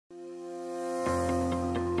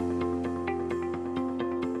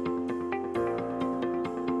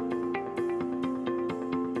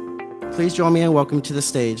Please join me in welcoming to the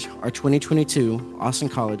stage our 2022 Austin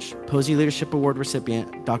College Posey Leadership Award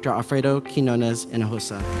recipient, Dr. Alfredo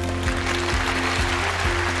Quiñones-Hinojosa.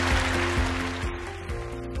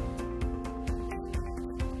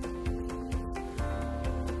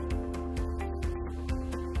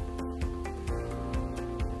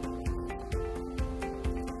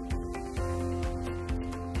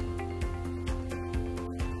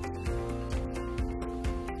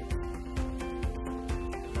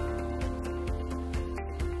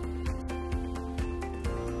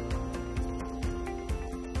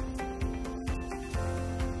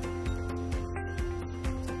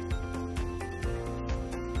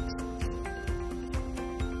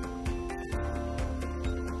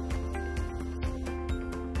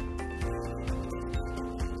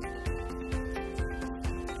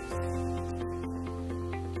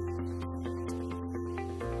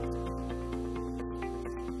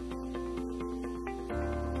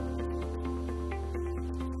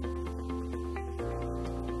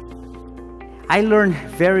 I learned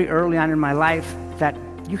very early on in my life that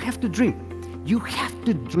you have to dream. You have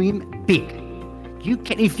to dream big.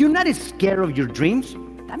 If you're not scared of your dreams,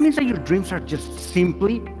 that means that your dreams are just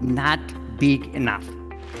simply not big enough.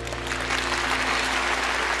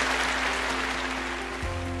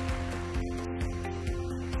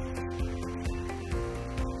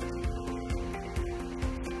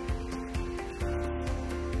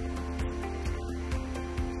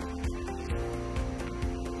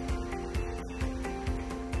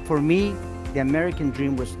 For me, the American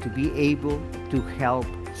dream was to be able to help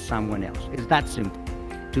someone else. It's that simple.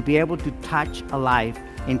 To be able to touch a life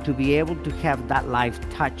and to be able to have that life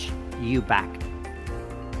touch you back.